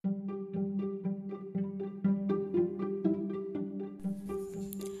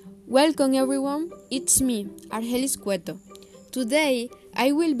Welcome everyone, it's me, Argelis Cueto. Today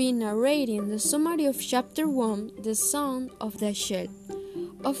I will be narrating the summary of Chapter 1, The Sound of the Shell,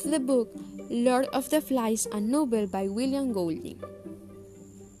 of the book Lord of the Flies, a novel by William Golding.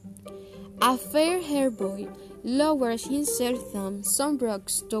 A fair-haired boy lowers himself down some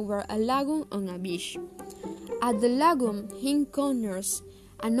rocks toward a lagoon on a beach. At the lagoon he encounters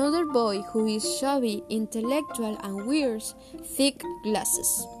another boy who is chubby, intellectual, and wears thick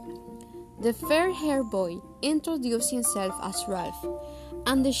glasses. The fair-haired boy introduced himself as Ralph,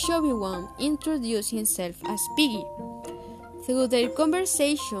 and the chubby one introduced himself as Piggy. Through their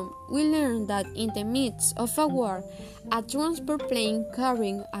conversation, we learn that in the midst of a war, a transport plane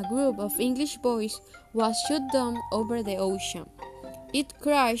carrying a group of English boys was shot down over the ocean. It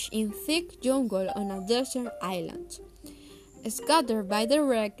crashed in thick jungle on a desert island. Scattered by the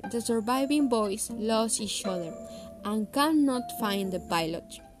wreck, the surviving boys lost each other and cannot find the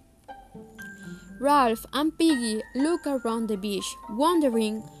pilot. Ralph and Piggy look around the beach,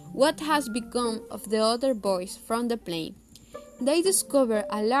 wondering what has become of the other boys from the plane. They discover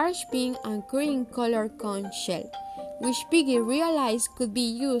a large pink and cream-colored conch shell, which Piggy realizes could be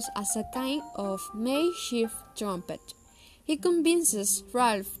used as a kind of makeshift trumpet. He convinces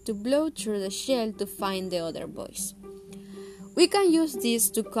Ralph to blow through the shell to find the other boys. "We can use this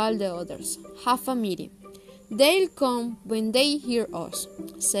to call the others, have a meeting. They'll come when they hear us,"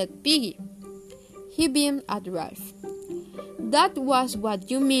 said Piggy. He beamed at Ralph. "That was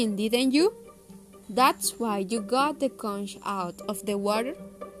what you mean, didn't you? That's why you got the conch out of the water?"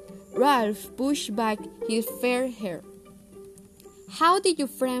 Ralph pushed back his fair hair. "How did your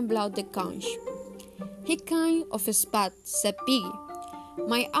friend blow the conch?" "He kind of spat," said Piggy.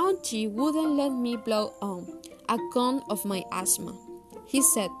 "My auntie wouldn't let me blow on account of my asthma." He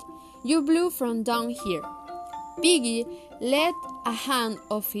said, "You blew from down here." Piggy let a hand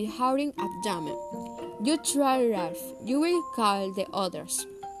off his howling abdomen. "You try, Ralph. You will call the others."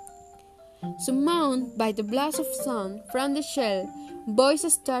 Summoned by the blast of sun from the shell, boys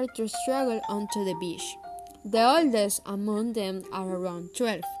start to struggle onto the beach. The oldest among them are around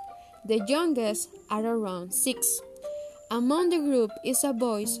 12. The youngest are around 6. Among the group is a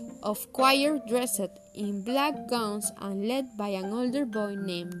boy of choir dressed in black gowns and led by an older boy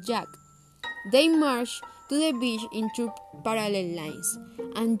named Jack. They march to the beach in two parallel lines,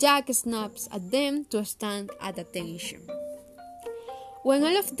 and Jack snaps at them to stand at attention. When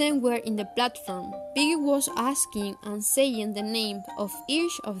all of them were in the platform, Piggy was asking and saying the name of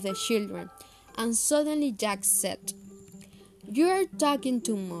each of the children, and suddenly Jack said, "You are talking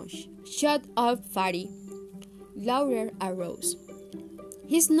too much. Shut up, Fatty." Louder arose.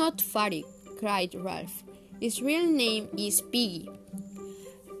 "He's not Fatty," cried Ralph. "His real name is Piggy."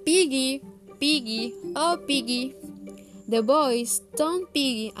 "Piggy, Piggy, oh Piggy." The boys taunt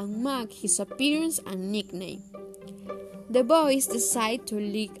Piggy and mock his appearance and nickname. The boys decide to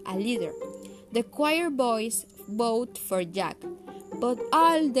elect a leader. The choir boys vote for Jack, but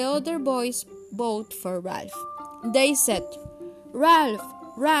all the other boys vote for Ralph. They said, "Ralph,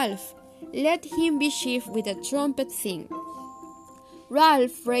 Ralph, let him be chief with the trumpet thing."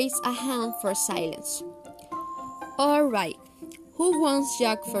 Ralph raised a hand for silence. "All right, who wants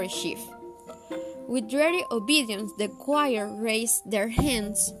Jack for chief?" With ready obedience, the choir raised their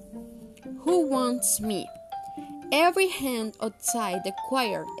hands. "Who wants me?" Every hand outside the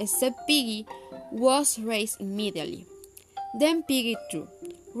choir, except Piggy, was raised immediately. Then Piggy too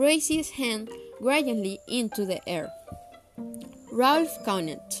raised his hand gradually into the air. Ralph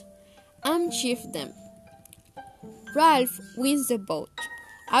counted. "I'm chief then." Ralph wins the vote,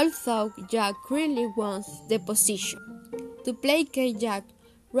 although Jack really wants the position. To placate Jack,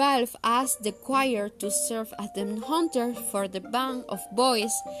 Ralph asked the choir to serve as the hunter for the band of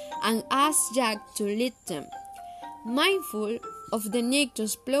boys and asked Jack to lead them. Mindful of the need to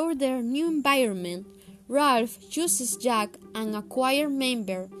explore their new environment, Ralph chooses Jack and a choir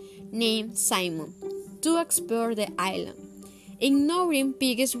member named Simon to explore the island, ignoring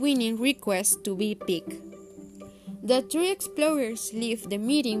Piggy's winning request to be picked. The three explorers leave the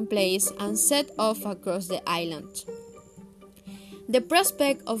meeting place and set off across the island. The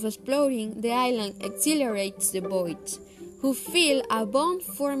prospect of exploring the island exhilarates the boys, who feel a bond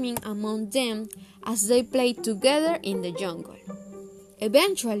forming among them as they play together in the jungle.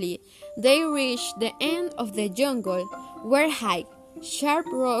 Eventually, they reach the end of the jungle, where high, sharp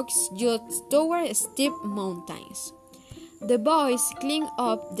rocks jut toward steep mountains. The boys climb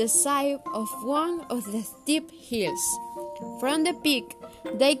up the side of one of the steep hills. From the peak,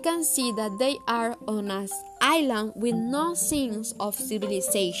 they can see that they are on an island with no signs of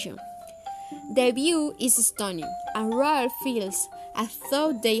civilization. The view is stunning, and Ralph feels as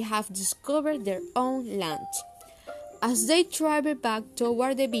though they have discovered their own land. As they travel back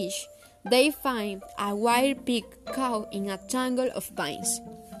toward the beach, they find a wild pig caught in a tangle of vines.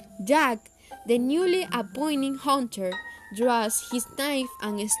 Jack, the newly appointed hunter, draws his knife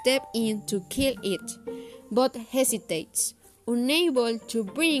and steps in to kill it, but hesitates, unable to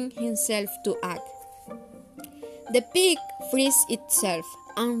bring himself to act. The pig frees itself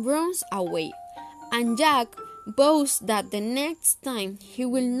and runs away, and Jack vows that the next time he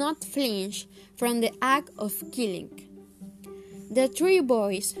will not flinch from the act of killing. The three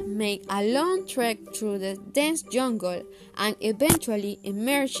boys make a long trek through the dense jungle and eventually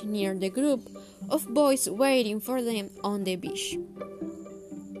emerge near the group of boys waiting for them on the beach.